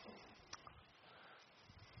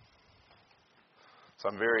So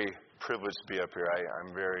I'm very privileged to be up here.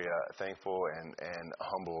 I'm very thankful and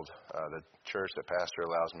humbled. The church, the pastor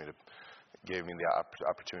gave me the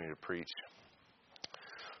opportunity to preach.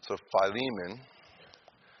 So Philemon,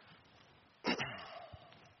 the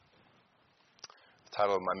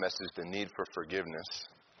title of my message, The Need for Forgiveness.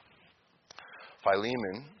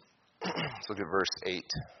 Philemon, let's look at verse 8.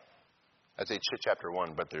 I'd say chapter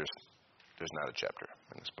 1, but there's not a chapter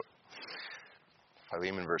in this book.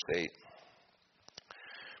 Philemon, verse 8.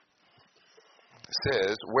 It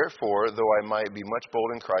says, "Wherefore, though I might be much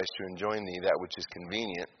bold in Christ to enjoin thee that which is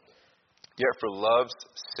convenient, yet for love's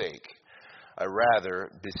sake I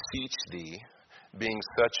rather beseech thee, being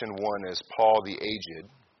such an one as Paul the aged,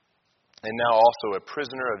 and now also a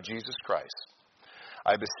prisoner of Jesus Christ,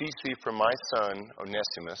 I beseech thee for my son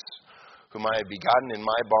Onesimus, whom I have begotten in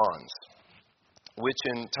my bonds, which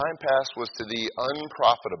in time past was to thee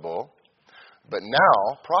unprofitable, but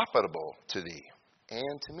now profitable to thee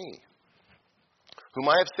and to me. Whom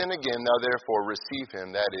I have sinned again, now therefore receive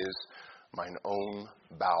him, that is, mine own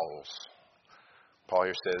bowels." Paul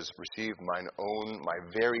here says, receive my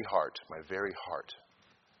very heart, my very heart.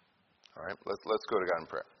 All right, let's go to God in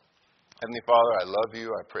prayer. Heavenly Father, I love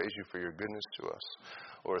you. I praise you for your goodness to us.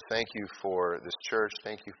 Lord, thank you for this church.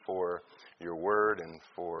 Thank you for your word and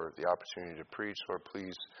for the opportunity to preach. Lord,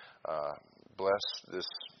 please bless this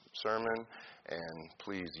sermon and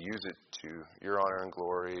please use it to your honor and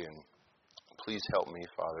glory. And please help me,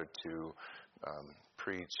 Father, to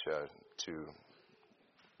preach, to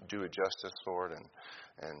do it justice, Lord.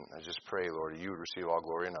 And I just pray, Lord, you would receive all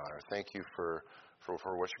glory and honor. Thank you for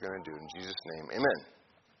what you're going to do. In Jesus' name, amen.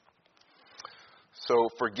 So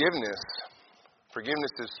forgiveness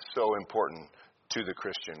is so important to the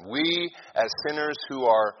Christian. We, as sinners who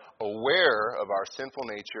are aware of our sinful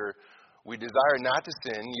nature, we desire not to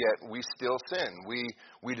sin, yet we still sin.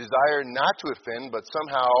 We desire not to offend, but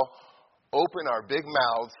somehow open our big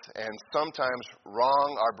mouths and sometimes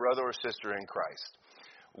wrong our brother or sister in Christ.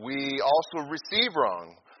 We also receive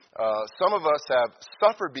wrong. Some of us have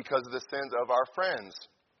suffered because of the sins of our friends,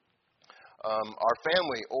 our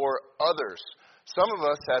family, or others. Some of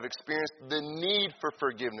us have experienced the need for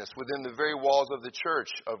forgiveness within the very walls of the church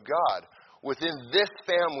of God, within this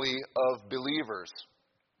family of believers.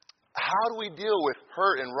 How do we deal with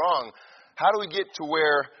hurt and wrong? How do we get to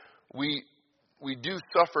where we do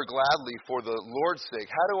suffer gladly for the Lord's sake?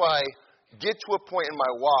 How do I get to a point in my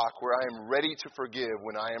walk where I am ready to forgive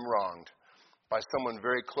when I am wronged by someone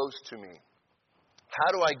very close to me?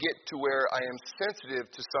 How do I get to where I am sensitive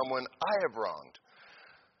to someone I have wronged?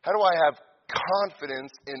 How do I have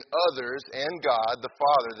confidence in others and God, the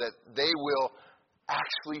Father, that they will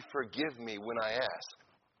actually forgive me when I ask?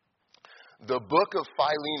 The book of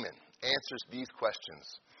Philemon answers these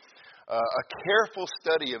questions. A careful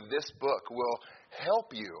study of this book will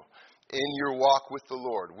help you in your walk with the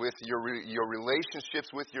Lord, with your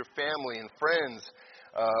relationships with your family and friends,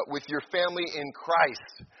 with your family in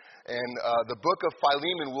Christ. And the book of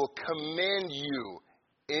Philemon will commend you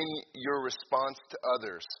in your response to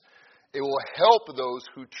others. It will help those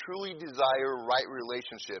who truly desire right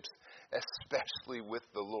relationships, especially with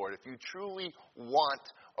the Lord. If you truly want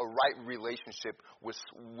a right relationship with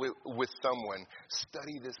someone,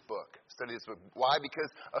 study this book. Study this book. Why? Because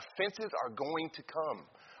offenses are going to come.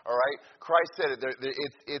 All right? Christ said it.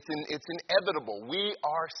 It's inevitable. We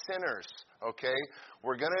are sinners. Okay?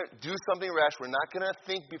 We're going to do something rash. We're not going to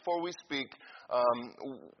think before we speak.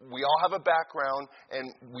 We all have a background,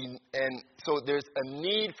 and so there's a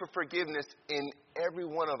need for forgiveness in every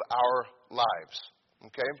one of our lives.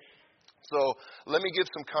 Okay? So let me give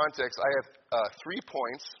some context. I have 3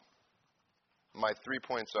 points. My 3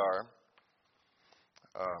 points are,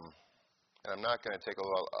 and I'm not going to take a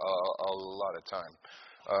lot of time.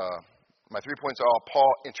 My 3 points are all: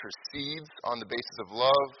 Paul intercedes on the basis of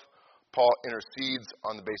love, Paul intercedes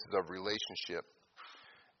on the basis of relationship,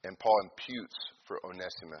 and Paul imputes for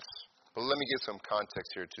Onesimus. But let me give some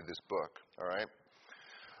context here to this book, all right?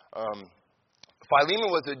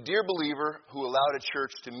 Philemon was a dear believer who allowed a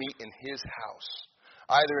church to meet in his house,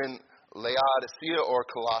 either in Laodicea or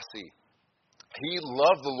Colossae. He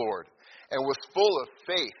loved the Lord and was full of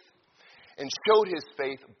faith and showed his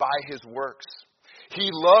faith by his works. He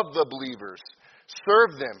loved the believers,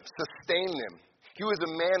 served them, sustained them. He was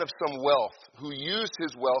a man of some wealth who used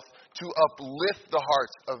his wealth to uplift the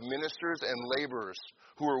hearts of ministers and laborers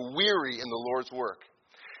who were weary in the Lord's work.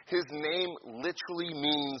 His name literally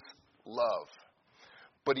means love.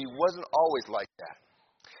 But he wasn't always like that.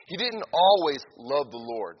 He didn't always love the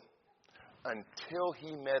Lord until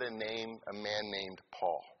he met a man named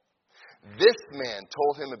Paul. This man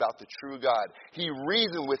told him about the true God. He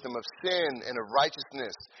reasoned with him of sin and of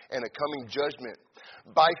righteousness and a coming judgment.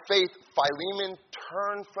 By faith, Philemon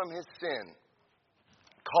turned from his sin,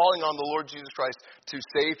 calling on the Lord Jesus Christ to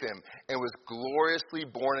save him, and was gloriously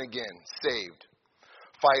born again, saved.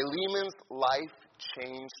 Philemon's life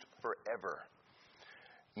changed forever.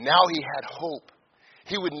 Now he had hope.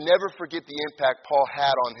 He would never forget the impact Paul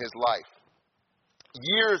had on his life.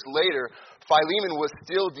 Years later, Philemon was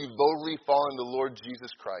still devotedly following the Lord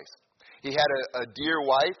Jesus Christ. He had a dear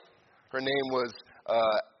wife. Her name was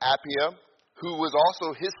Apphia, who was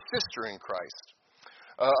also his sister in Christ.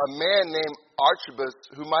 A man named Archippus,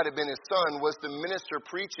 who might have been his son, was the minister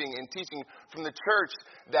preaching and teaching from the church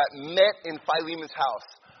that met in Philemon's house.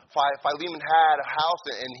 Philemon had a house,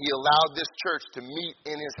 and he allowed this church to meet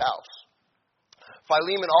in his house.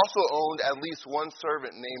 Philemon also owned at least one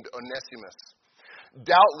servant named Onesimus.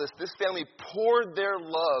 Doubtless, this family poured their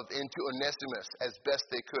love into Onesimus as best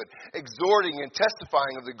they could, exhorting and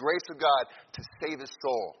testifying of the grace of God to save his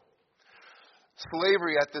soul.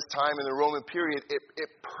 Slavery at this time in the Roman period, it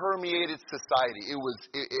permeated society. It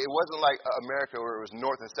wasn't like America where it was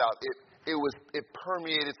north and south. It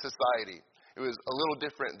permeated society. It was a little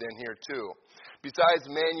different than here too. Besides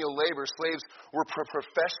manual labor, slaves were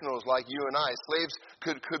professionals like you and I. Slaves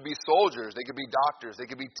could be soldiers, they could be doctors, they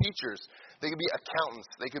could be teachers, they could be accountants,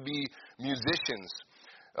 they could be musicians.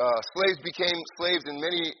 Slaves became slaves in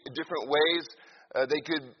many different ways. They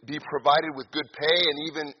could be provided with good pay and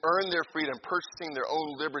even earn their freedom, purchasing their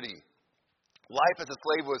own liberty. Life as a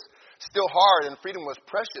slave was still hard and freedom was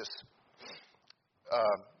precious.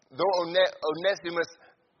 Though Onesimus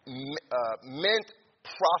meant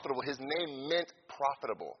profitable, his name meant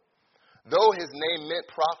profitable. Though his name meant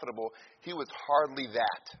profitable, he was hardly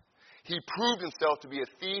that. He proved himself to be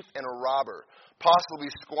a thief and a robber, possibly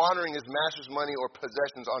squandering his master's money or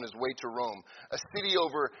possessions on his way to Rome, a city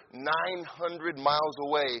over 900 miles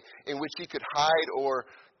away in which he could hide or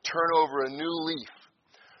turn over a new leaf.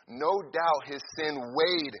 No doubt his sin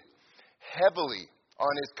weighed heavily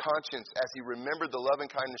on his conscience as he remembered the love and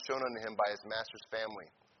kindness shown unto him by his master's family.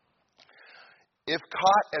 If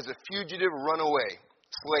caught as a fugitive runaway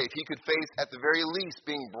slave, he could face at the very least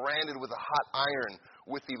being branded with a hot iron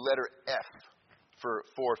with the letter F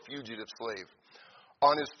for fugitive slave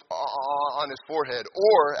on his forehead,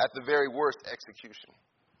 or at the very worst, execution.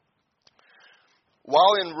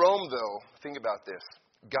 While in Rome, though, think about this,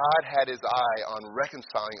 God had his eye on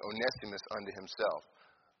reconciling Onesimus unto himself,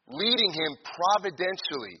 leading him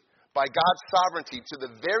providentially by God's sovereignty to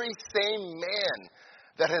the very same man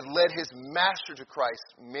that had led his master to Christ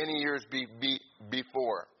many years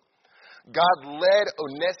before. God led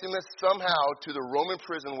Onesimus somehow to the Roman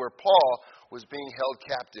prison where Paul was being held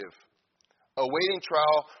captive, awaiting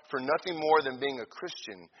trial for nothing more than being a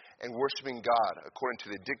Christian and worshiping God according to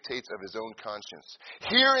the dictates of his own conscience.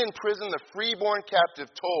 Here in prison, the freeborn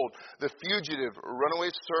captive told the fugitive,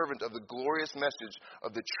 runaway servant of the glorious message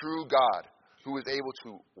of the true God who was able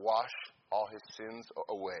to wash all his sins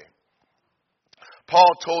away. Paul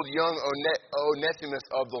told young Onesimus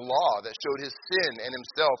of the law that showed his sin and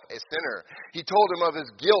himself a sinner. He told him of his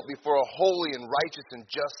guilt before a holy and righteous and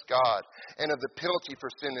just God, and of the penalty for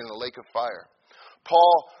sin in the lake of fire.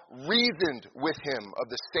 Paul reasoned with him of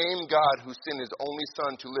the same God who sent his only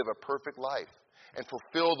Son to live a perfect life and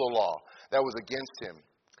fulfill the law that was against him.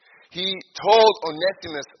 He told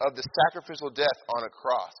Onesimus of the sacrificial death on a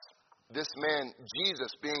cross. This man,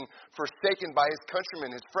 Jesus, being forsaken by his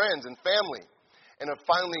countrymen, his friends, and family. And of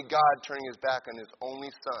finally God turning his back on his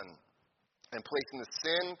only Son and placing the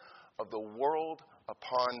sin of the world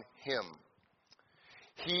upon him.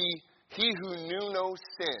 He who knew no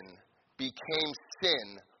sin became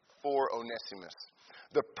sin for Onesimus.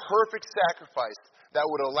 The perfect sacrifice that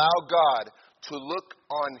would allow God to look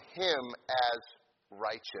on him as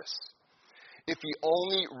righteous. If he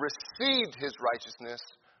only received his righteousness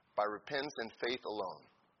by repentance and faith alone.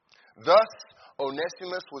 Thus,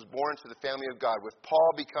 Onesimus was born to the family of God, with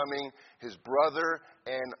Paul becoming his brother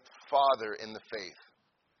and father in the faith.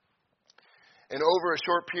 And over a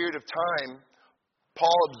short period of time,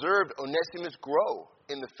 Paul observed Onesimus grow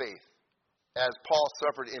in the faith as Paul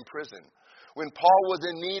suffered in prison. When Paul was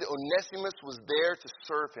in need, Onesimus was there to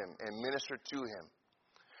serve him and minister to him.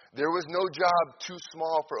 There was no job too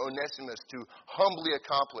small for Onesimus to humbly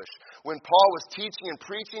accomplish. When Paul was teaching and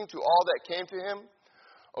preaching to all that came to him,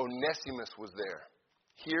 Onesimus was there,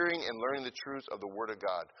 hearing and learning the truths of the Word of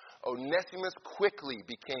God. Onesimus quickly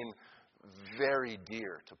became very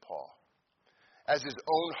dear to Paul, as his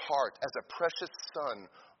own heart, as a precious son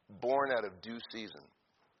born out of due season.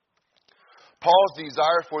 Paul's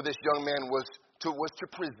desire for this young man was was to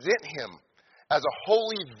present him as a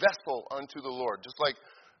holy vessel unto the Lord, just like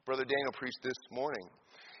Brother Daniel preached this morning.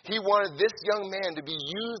 He wanted this young man to be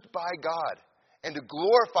used by God and to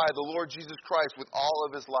glorify the Lord Jesus Christ with all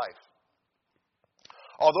of his life.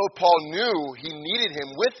 Although Paul knew he needed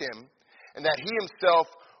him with him, and that he himself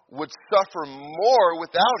would suffer more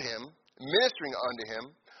without him, ministering unto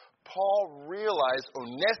him, Paul realized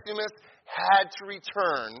Onesimus had to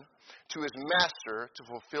return to his master to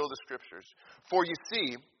fulfill the Scriptures. For you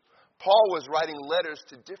see, Paul was writing letters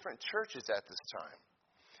to different churches at this time.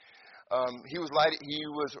 He was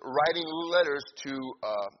writing letters to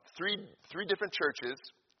three different churches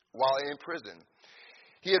while in prison.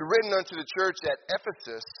 He had written unto the church at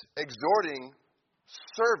Ephesus, exhorting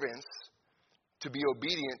servants to be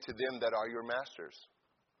obedient to them that are your masters,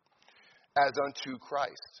 as unto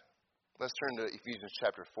Christ. Let's turn to Ephesians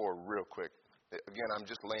chapter 4 real quick. Again, I'm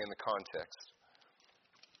just laying the context.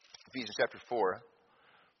 Ephesians chapter 4.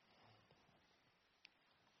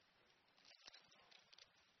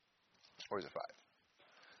 Or is it 5?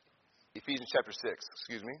 Ephesians chapter 6,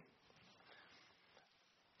 excuse me.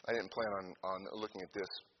 I didn't plan on looking at this,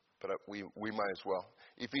 but we might as well.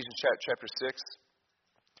 Ephesians chapter 6.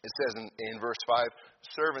 It says in verse 5,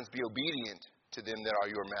 servants, be obedient to them that are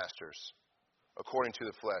your masters, according to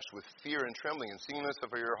the flesh, with fear and trembling and singleness of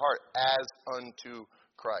your heart, as unto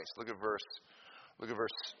Christ. Look at verse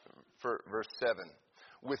 7.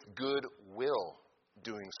 With good will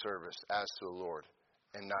doing service as to the Lord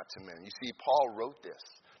and not to men. You see, Paul wrote this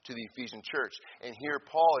to the Ephesian church, and here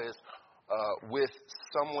Paul is with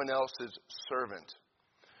someone else's servant.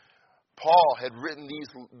 Paul had written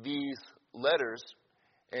these letters.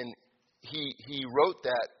 And he wrote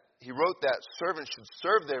that servants should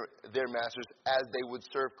serve their masters as they would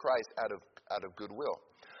serve Christ out of goodwill.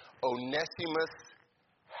 Onesimus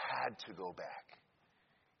had to go back.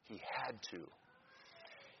 He had to.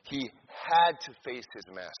 He had to face his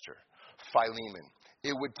master, Philemon.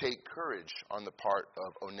 It would take courage on the part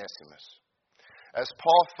of Onesimus. As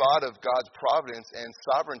Paul thought of God's providence and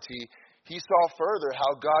sovereignty, he saw further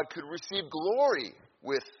how God could receive glory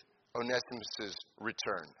with Onesimus'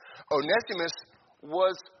 return. Onesimus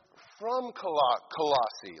was from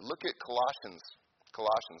Colossae. Look at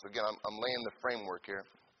Colossians. Again, I'm laying the framework here.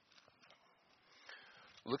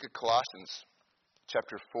 Look at Colossians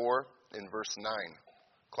chapter 4 and verse 9.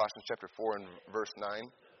 Colossians chapter 4 and verse 9.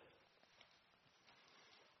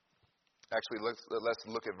 Actually, let's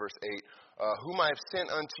look at verse 8. Whom I have sent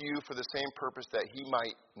unto you for the same purpose, that he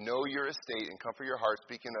might know your estate and comfort your heart.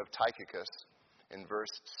 Speaking of Tychicus, in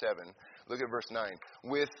verse 7. Look at verse 9.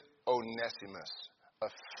 With Onesimus, a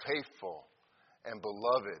faithful and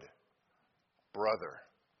beloved brother,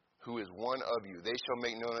 who is one of you. They shall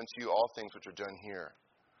make known unto you all things which are done here.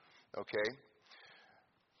 Okay?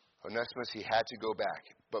 Onesimus, he had to go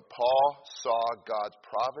back. But Paul saw God's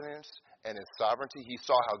providence and his sovereignty. He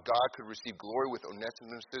saw how God could receive glory with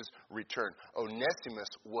Onesimus' return. Onesimus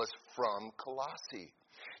was from Colossae.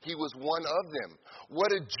 He was one of them.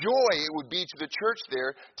 What a joy it would be to the church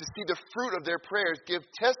there to see the fruit of their prayers give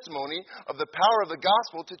testimony of the power of the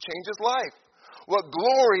gospel to change his life. What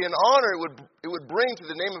glory and honor it would bring to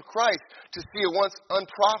the name of Christ to see a once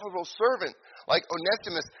unprofitable servant like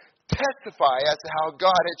Onesimus testify as to how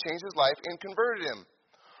God had changed his life and converted him.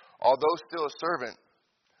 Although still a servant,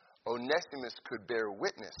 Onesimus could bear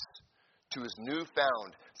witness to his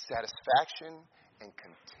newfound satisfaction and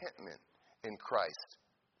contentment in Christ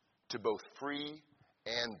to both free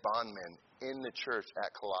and bondmen in the church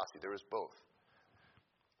at Colossae. There was both.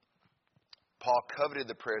 Paul coveted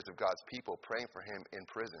the prayers of God's people praying for him in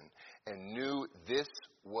prison and knew this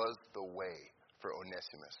was the way for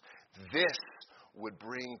Onesimus. This would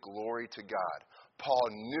bring glory to God. Paul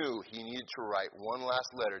knew he needed to write one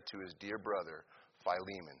last letter to his dear brother,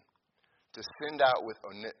 Philemon, to send out with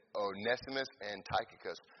Onesimus and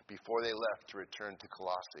Tychicus before they left to return to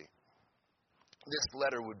Colossae. This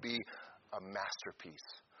letter would be a masterpiece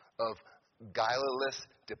of guileless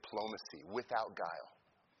diplomacy, without guile.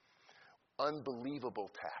 Unbelievable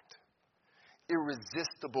tact.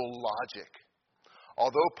 Irresistible logic.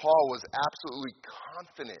 Although Paul was absolutely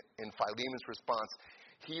confident in Philemon's response,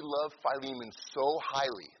 he loved Philemon so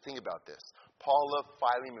highly. Think about this. Paul loved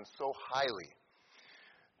Philemon so highly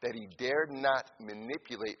that he dared not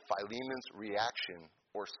manipulate Philemon's reaction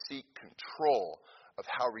or seek control of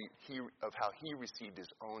how he received his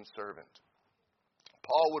own servant.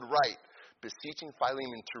 Paul would write, beseeching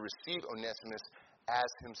Philemon to receive Onesimus as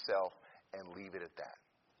himself and leave it at that.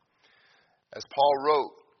 As Paul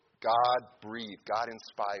wrote, God breathed, God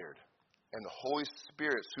inspired, and the Holy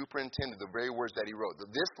Spirit superintended the very words that he wrote.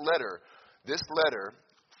 This letter,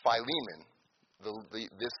 Philemon,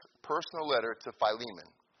 this personal letter to Philemon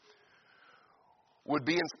would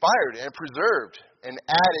be inspired and preserved and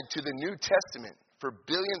added to the New Testament for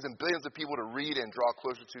billions and billions of people to read and draw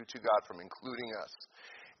closer to God from, including us.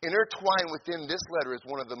 Intertwined within this letter is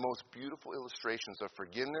one of the most beautiful illustrations of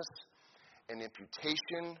forgiveness and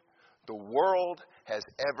imputation the world has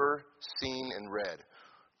ever seen and read.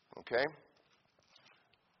 Okay?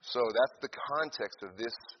 So that's the context of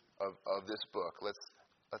this book.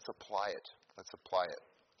 Let's apply it. Let's apply it.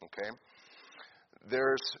 Okay?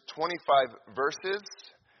 There's 25 verses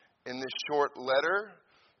in this short letter,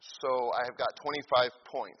 so I have got 25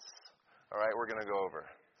 points. All right, we're going to go over.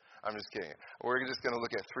 I'm just kidding. We're just going to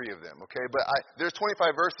look at 3 of them, okay? But there's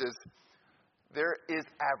 25 verses. There is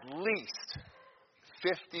at least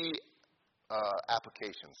 50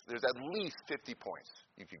 applications. There's at least 50 points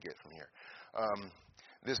you could get from here.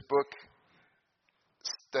 This book,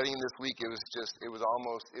 studying this week, it was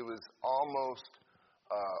almost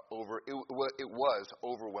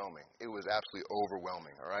overwhelming. It was absolutely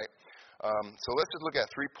overwhelming, all right? So let's just look at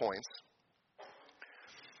 3 points.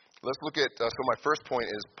 Let's look at, so my first point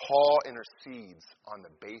is Paul intercedes on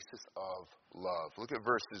the basis of love. Look at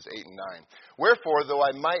verses 8 and 9. Wherefore, though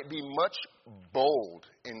I might be much bold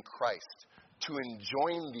in Christ to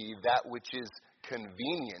enjoin thee that which is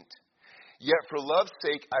convenient, yet for love's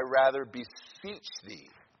sake I rather beseech thee,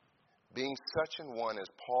 being such an one as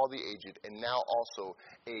Paul the aged, and now also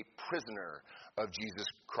a prisoner of Jesus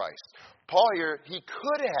Christ. Paul here, he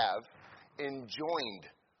could have enjoined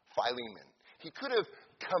Philemon. He could have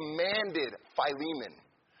commanded Philemon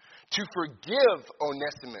to forgive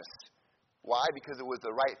Onesimus. Why? Because it was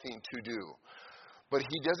the right thing to do. But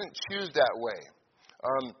he doesn't choose that way.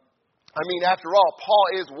 After all, Paul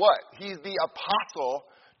is what? He's the apostle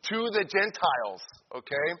to the Gentiles,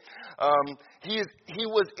 okay? He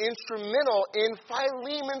was instrumental in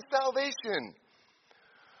Philemon's salvation.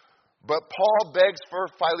 But Paul begs for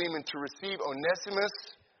Philemon to receive Onesimus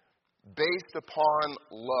based upon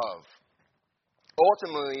love.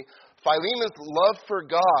 Ultimately, Philemon's love for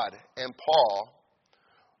God and Paul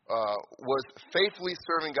was faithfully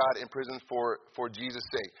serving God in prison for Jesus'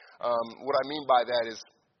 sake. What I mean by that is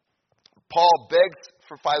Paul begs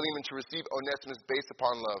for Philemon to receive Onesimus based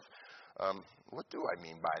upon love. What do I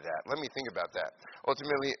mean by that? Let me think about that.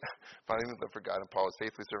 Ultimately, Philemon's love for God and Paul is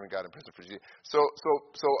faithfully serving God in prison for Jesus. So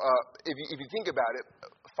if you think about it,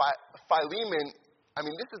 Philemon,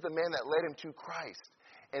 this is the man that led him to Christ.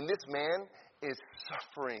 And this man is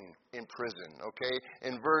suffering in prison, okay?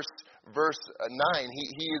 In verse 9,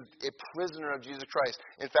 he is a prisoner of Jesus Christ.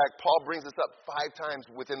 In fact, Paul brings this up 5 times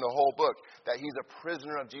within the whole book, that he's a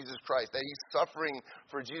prisoner of Jesus Christ, that he's suffering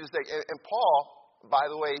for Jesus' sake. And Paul, by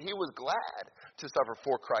the way, he was glad to suffer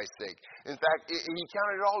for Christ's sake. In fact, he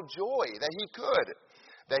counted it all joy that he could,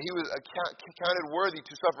 that he was counted worthy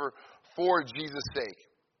to suffer for Jesus' sake.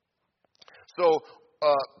 So,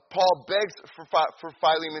 Paul begs for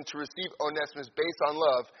Philemon to receive Onesimus based on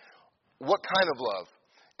love. What kind of love?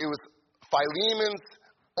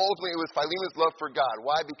 Ultimately it was Philemon's love for God.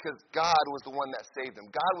 Why? Because God was the one that saved him.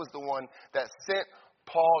 God was the one that sent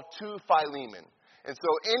Paul to Philemon. And so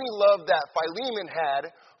any love that Philemon had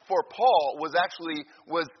for Paul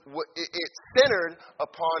it centered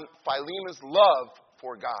upon Philemon's love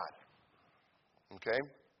for God. Okay?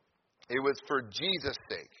 It was for Jesus'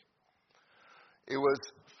 sake. It was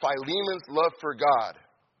Philemon's love for God.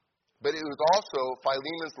 But it was also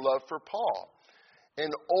Philemon's love for Paul.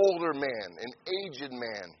 An older man, an aged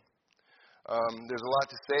man. There's a lot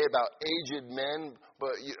to say about aged men,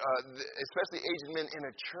 but especially aged men in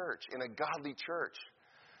a church, in a godly church.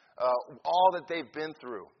 All that they've been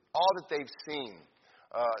through, all that they've seen.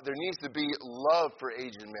 There needs to be love for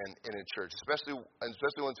aged men in a church, especially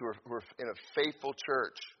ones who are in a faithful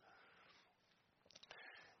church.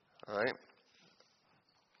 All right.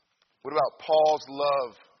 What about Paul's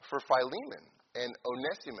love for Philemon and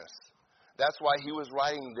Onesimus? That's why he was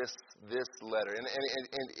writing this letter. And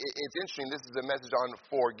it's interesting, this is a message on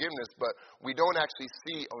forgiveness, but we don't actually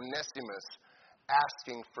see Onesimus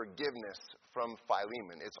asking forgiveness from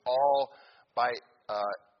Philemon. It's all by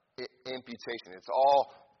imputation. It's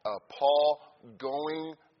all Paul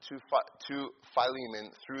going to Philemon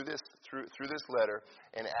through this letter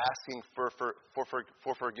and asking for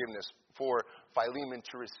forgiveness for Philemon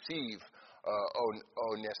to receive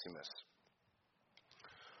Onesimus.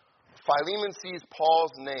 Philemon sees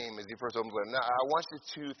Paul's name as he first opens the letter. Now, I want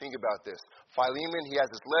you to think about this. Philemon, he has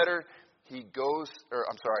this letter.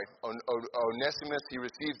 Onesimus, he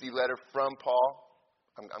receives the letter from Paul.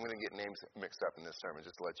 I'm going to get names mixed up in this sermon,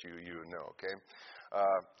 just to let you know, okay?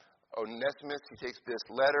 Onesimus, he takes this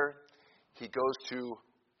letter. He goes to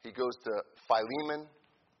He goes to Philemon.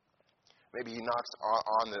 Maybe he knocks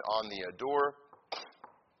on the door.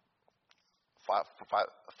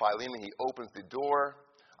 Philemon, he opens the door.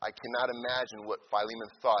 I cannot imagine what Philemon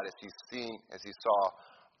thought as he saw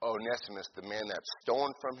Onesimus, the man that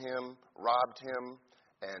stolen from him, robbed him,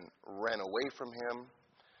 and ran away from him.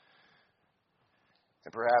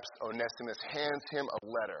 And perhaps Onesimus hands him a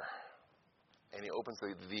letter, and he opens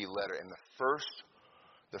the letter, and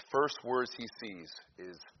the first words he sees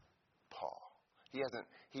is Paul. He hasn't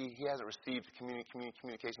received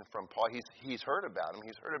communication from Paul. He's heard about him.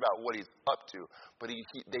 He's heard about what he's up to, but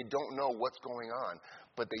they don't know what's going on.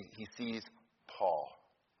 But he sees Paul,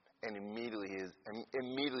 and immediately his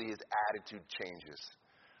attitude changes.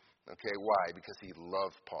 Okay, why? Because he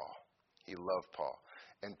loved Paul. He loved Paul,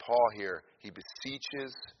 and Paul here, he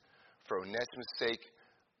beseeches for Onesimus' sake,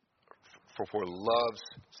 for love's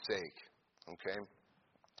sake. Okay,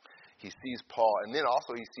 he sees Paul, and then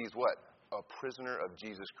also he sees what? A prisoner of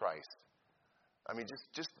Jesus Christ. I mean,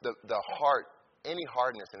 just the heart, any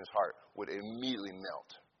hardness in his heart would immediately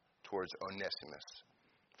melt towards Onesimus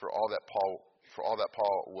for all that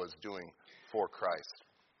Paul was doing for Christ.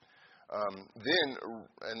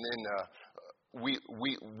 We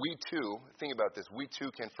too, think about this. We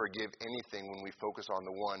too can forgive anything when we focus on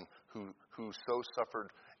the one who so suffered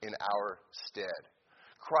in our stead.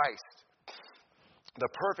 Christ, the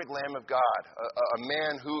perfect Lamb of God, a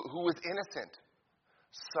man who was innocent,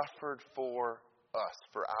 suffered for us,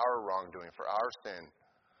 for our wrongdoing, for our sin.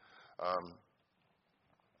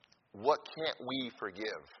 What can't we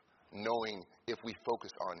forgive, knowing if we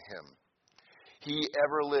focus on him? He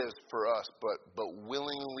ever lived for us, but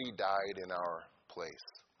willingly died in our place.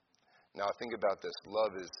 Now think about this.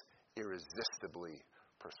 Love is irresistibly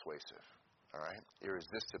persuasive. All right?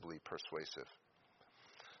 Irresistibly persuasive.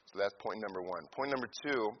 So that's point number one. Point number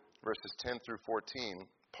two, verses 10 through 14,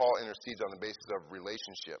 Paul intercedes on the basis of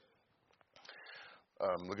relationship.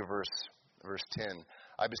 Look at verse 10.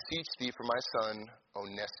 I beseech thee for my son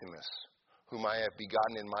Onesimus, whom I have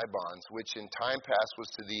begotten in my bonds, which in time past was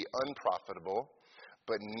to thee unprofitable,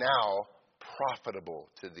 but now profitable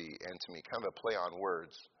to thee and to me. Kind of a play on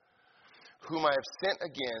words. Whom I have sent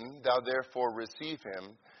again, thou therefore receive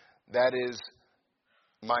him. That is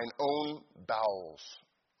mine own bowels,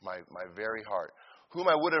 my very heart. Whom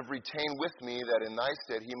I would have retained with me, that in thy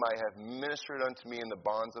stead he might have ministered unto me in the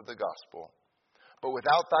bonds of the gospel. But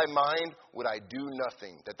without thy mind would I do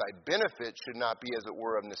nothing, that thy benefit should not be as it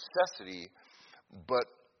were of necessity, but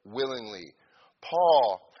willingly.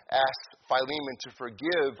 Paul asked Philemon to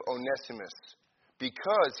forgive Onesimus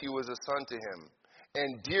because he was a son to him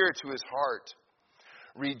and dear to his heart.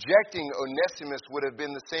 Rejecting Onesimus would have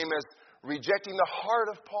been the same as rejecting the heart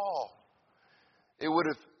of Paul. It would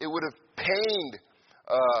have pained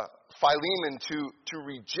Philemon to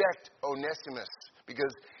reject Onesimus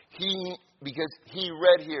because he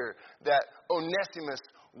read here that Onesimus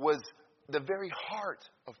was the very heart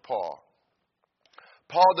of Paul.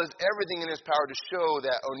 Paul does everything in his power to show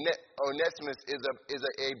that Onesimus is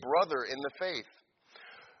a brother in the faith.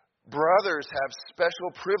 Brothers have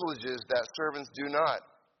special privileges that servants do not.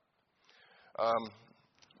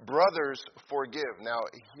 Brothers forgive. Now,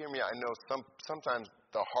 hear me. I know sometimes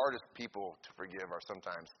the hardest people to forgive are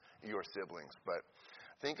sometimes your siblings. But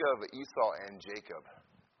think of Esau and Jacob.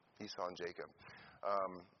 The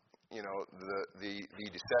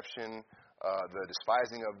deception, the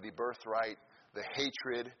despising of the birthright, the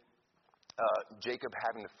hatred, Jacob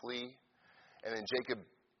having to flee, and then Jacob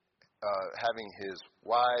having his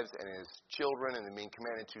wives and his children, and then being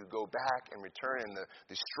commanded to go back and return, and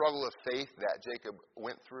the struggle of faith that Jacob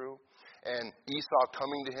went through, and Esau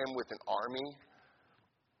coming to him with an army,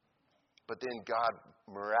 but then God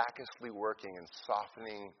miraculously working and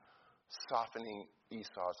softening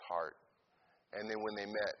Esau's heart. And then when they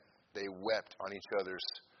met, they wept on each other's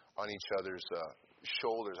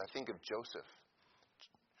shoulders. I think of Joseph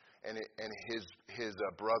and his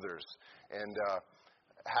brothers. And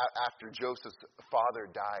after Joseph's father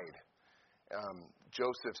died,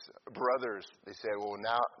 Joseph's brothers, they said, well,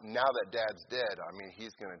 now that Dad's dead,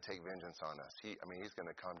 he's going to take vengeance on us. He's going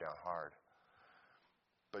to come down hard.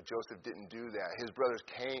 But Joseph didn't do that. His brothers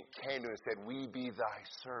came to him and said, we be thy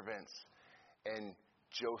servants. And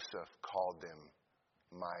Joseph called them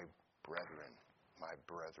my brethren.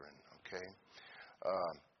 Okay?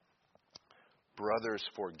 Brothers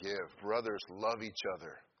forgive. Brothers love each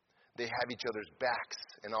other. They have each other's backs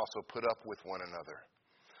and also put up with one another.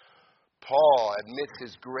 Paul admits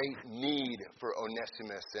his great need for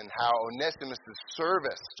Onesimus and how Onesimus'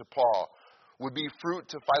 service to Paul would be fruit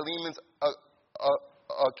to Philemon's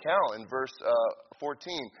account in verse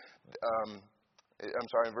 14.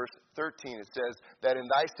 in verse 13, it says, that in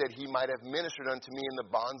thy stead he might have ministered unto me in the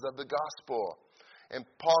bonds of the gospel. And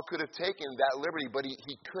Paul could have taken that liberty, but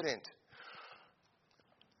he couldn't.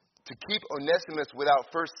 To keep Onesimus without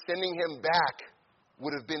first sending him back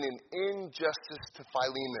would have been an injustice to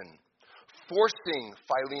Philemon, forcing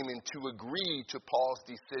Philemon to agree to Paul's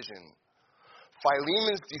decision.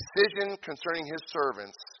 Philemon's decision concerning his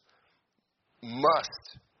servants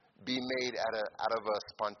must be made out of a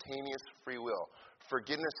spontaneous free will.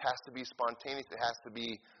 Forgiveness has to be spontaneous. It has to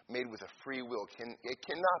be made with a free will. It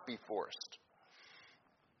cannot be forced.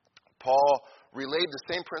 Paul relayed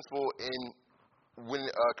the same principle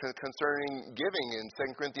concerning giving in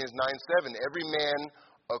 2 Corinthians 9:7. Every man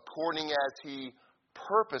according as he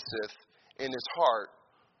purposeth in his heart,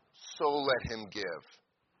 so let him give.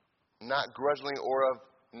 Not grudgingly or of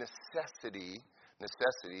necessity,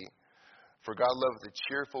 for God loveth a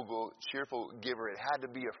cheerful giver. It had to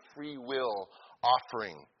be a free will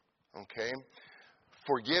offering. Okay?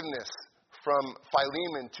 Forgiveness from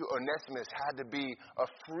Philemon to Onesimus had to be a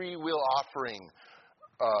free will offering,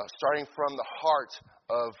 starting from the heart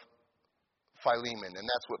of Philemon. And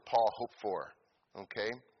that's what Paul hoped for. Okay?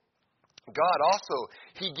 God also,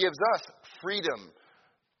 He gives us freedom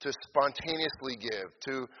to spontaneously give,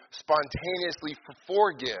 to spontaneously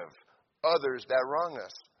forgive others that wrong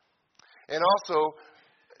us. And also,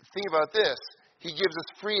 think about this. He gives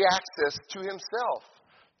us free access to Himself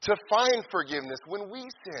to find forgiveness when we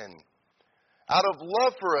sin. Out of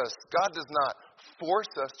love for us, God does not force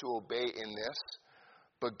us to obey in this,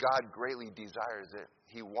 but God greatly desires it.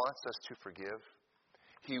 He wants us to forgive.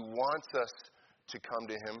 He wants us to come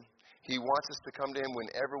to Him. He wants us to come to Him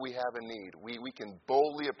whenever we have a need. We can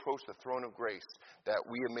boldly approach the throne of grace that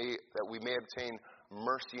we may obtain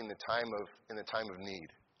mercy in the time of need.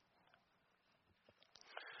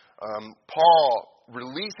 Paul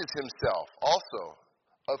releases himself also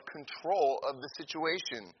of control of the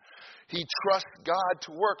situation. He trusts God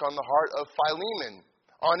to work on the heart of Philemon,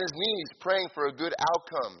 on his knees, praying for a good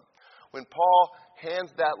outcome. When Paul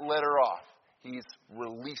hands that letter off, he's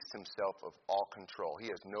released himself of all control. He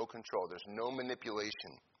has no control. There's no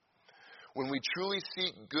manipulation. When we truly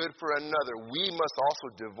seek good for another, we must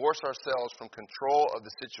also divorce ourselves from control of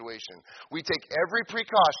the situation. We take every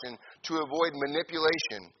precaution to avoid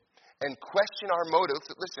manipulation and question our motives.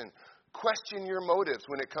 Listen, question your motives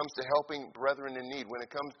when it comes to helping brethren in need, when it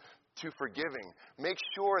comes to forgiving. Make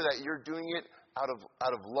sure that you're doing it out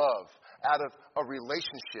of love, out of a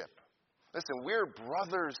relationship. Listen, we're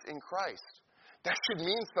brothers in Christ. That should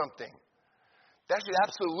mean something. That should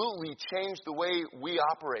absolutely change the way we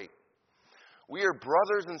operate. We are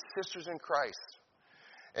brothers and sisters in Christ.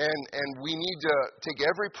 And we need to take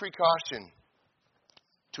every precaution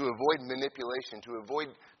to avoid manipulation, to avoid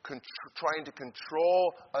trying to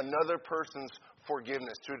control another person's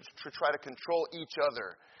forgiveness, to try to control each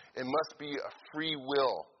other. It must be a free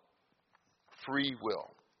will. Free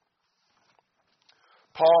will.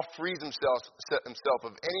 Paul frees himself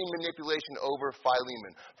of any manipulation over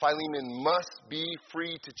Philemon. Philemon must be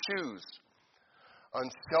free to choose.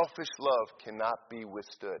 Unselfish love cannot be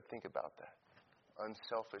withstood. Think about that.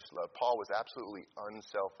 Unselfish love. Paul was absolutely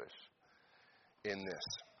unselfish in this.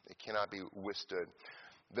 It cannot be withstood.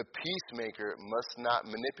 The peacemaker must not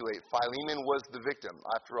manipulate. Philemon was the victim,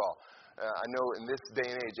 after all. I know in this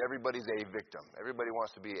day and age, everybody's a victim. Everybody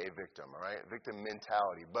wants to be a victim, all right? Victim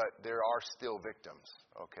mentality. But there are still victims,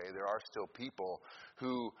 okay? There are still people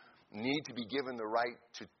who need to be given the right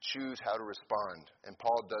to choose how to respond. And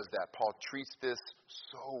Paul does that. Paul treats this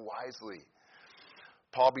so wisely.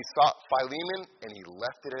 Paul besought Philemon, and he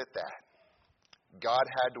left it at that. God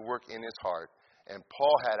had to work in his heart. And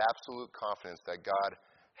Paul had absolute confidence that God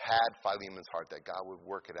had Philemon's heart, that God would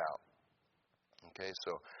work it out. Okay,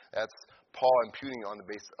 so that's Paul imputing on the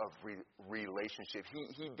basis of relationship.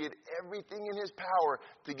 He did everything in his power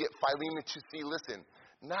to get Philemon to see, listen,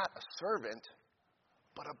 not a servant,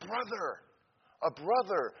 but a brother. A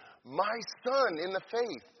brother, my son in the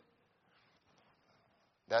faith.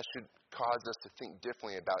 That should cause us to think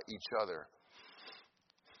differently about each other.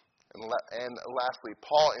 And lastly,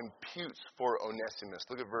 Paul imputes for Onesimus.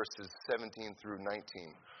 Look at verses 17 through 19.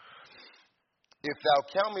 If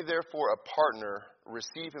thou count me therefore a partner,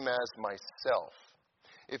 receive him as myself.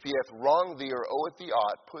 If he hath wronged thee or oweth thee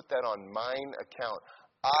aught, put that on mine account.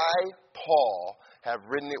 I, Paul, have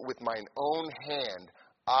written it with mine own hand.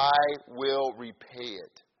 I will repay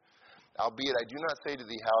it. Albeit I do not say to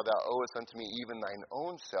thee how thou owest unto me even thine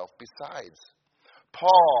own self besides.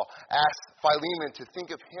 Paul asked Philemon to think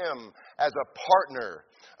of him as a partner,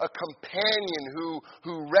 a companion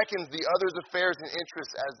who reckons the other's affairs and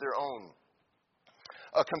interests as their own.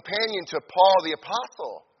 a companion to Paul the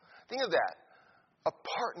Apostle. Think of that. A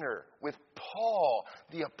partner with Paul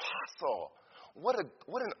the Apostle. What an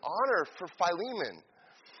honor for Philemon.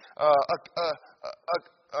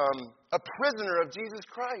 A prisoner of Jesus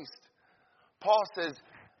Christ. Paul says,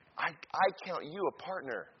 I count you a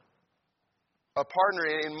partner. A partner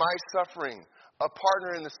in my suffering. A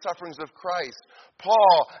partner in the sufferings of Christ.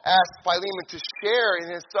 Paul asked Philemon to share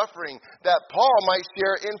in his suffering, that Paul might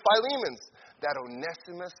share in Philemon's, that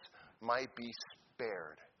Onesimus might be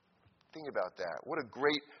spared. Think about that. What a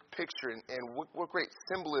great picture and what great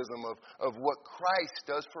symbolism of what Christ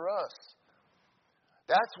does for us.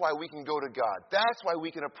 That's why we can go to God. That's why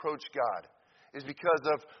we can approach God, is because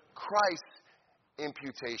of Christ's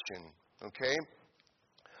imputation. Okay?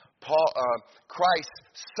 Christ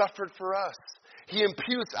suffered for us. He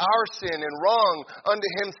imputes our sin and wrong unto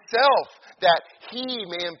himself, that he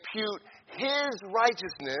may impute his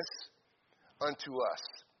righteousness unto us.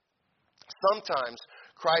 Sometimes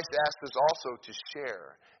Christ asks us also to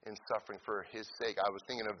share in suffering for his sake. I was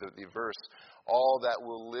thinking of the verse, all that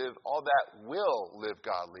will live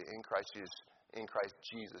godly in Christ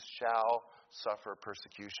Jesus shall suffer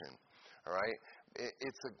persecution. All right?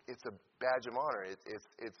 It's a badge of honor.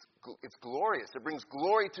 It's glorious. It brings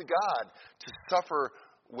glory to God to suffer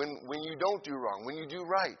when you don't do wrong, when you do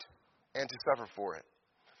right, and to suffer for it.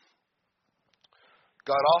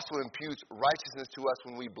 God also imputes righteousness to us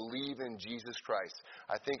when we believe in Jesus Christ.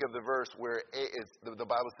 I think of the verse where the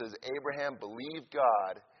Bible says Abraham believed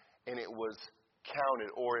God and it was counted,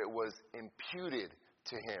 or it was imputed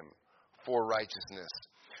to him for righteousness.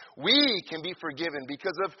 We can be forgiven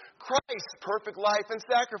because of Christ's perfect life and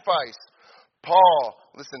sacrifice. Paul,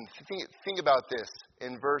 listen, think about this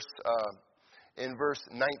in verse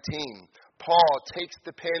 19. Paul takes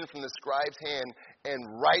the pen from the scribe's hand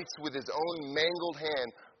and writes with his own mangled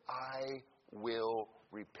hand, I will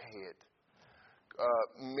repay it.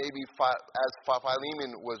 Maybe as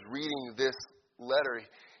Philemon was reading this letter,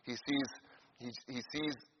 he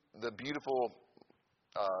sees the beautiful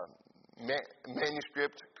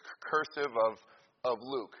manuscript cursive of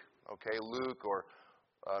Luke. Okay, Luke, or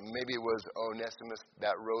maybe it was Onesimus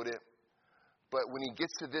that wrote it. But when he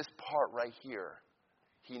gets to this part right here,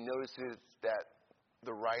 he notices that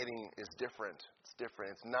the writing is different. It's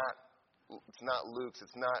different. It's not Luke's.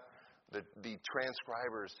 It's not the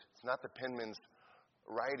transcribers. It's not the penman's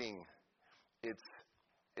writing. It's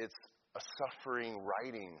a suffering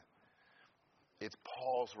writing. It's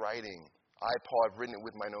Paul's writing. I, Paul, have written it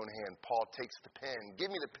with mine own hand. Paul takes the pen. Give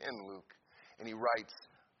me the pen, Luke. And he writes,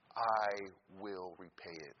 I will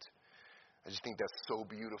repay it. I just think that's so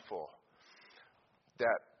beautiful.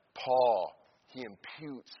 That Paul, he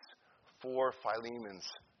imputes for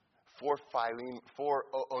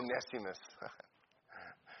Onesimus,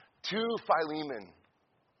 to Philemon.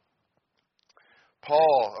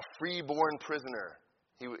 Paul, a freeborn prisoner.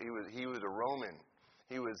 He was a Roman.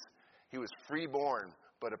 He was freeborn,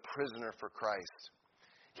 but a prisoner for Christ.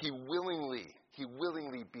 He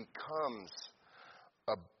willingly becomes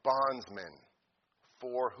a bondsman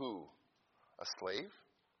for who? A slave?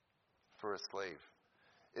 For a slave.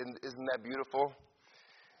 Isn't that beautiful?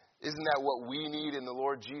 Isn't that what we need in the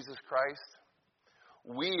Lord Jesus Christ?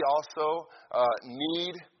 We also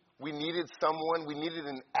needed someone, we needed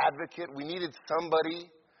an advocate, we needed somebody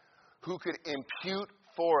who could impute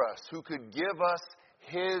for us, who could give us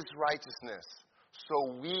his righteousness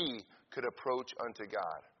so we could approach unto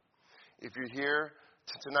God. If you're here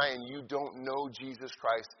tonight and you don't know Jesus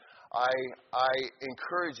Christ, I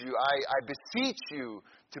encourage you, I beseech you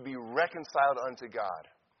to be reconciled unto God.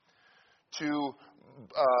 To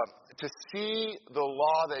see the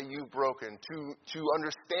law that you've broken, to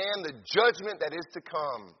understand the judgment that is to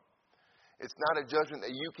come. It's not a judgment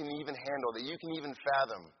that you can even handle, that you can even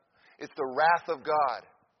fathom. It's the wrath of God.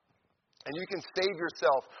 And you can save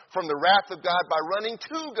yourself from the wrath of God by running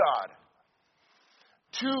to God,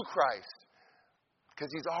 to Christ, because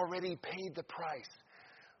he's already paid the price.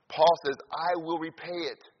 Paul says, I will repay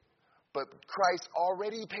it. But Christ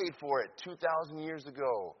already paid for it 2,000 years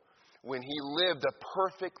ago. When he lived a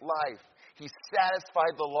perfect life, he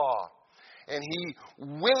satisfied the law. And he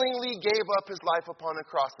willingly gave up his life upon a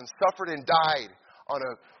cross and suffered and died on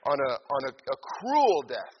a cruel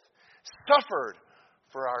death. Suffered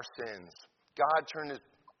for our sins. God turned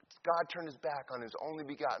his back on his only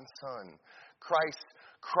begotten Son. Christ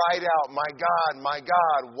cried out, my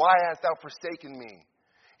God, why hast thou forsaken me?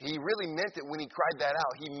 He really meant it when he cried that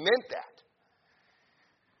out. He meant that.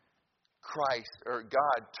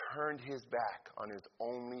 God turned his back on his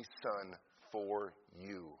only Son for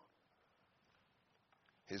you.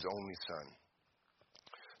 His only Son.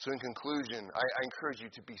 So in conclusion, I encourage you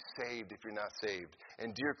to be saved if you're not saved.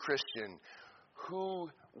 And dear Christian, who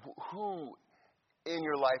in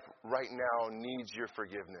your life right now needs your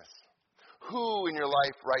forgiveness? Who in your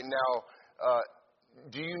life right now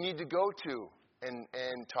do you need to go to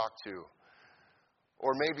and talk to?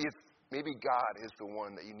 Or maybe God is the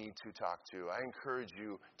one that you need to talk to. I encourage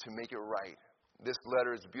you to make it right. This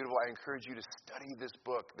letter is beautiful. I encourage you to study this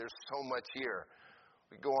book. There's so much here.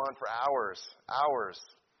 We go on for hours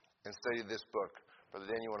and study this book. Brother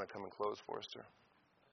Dan, you want to come and close for us, sir?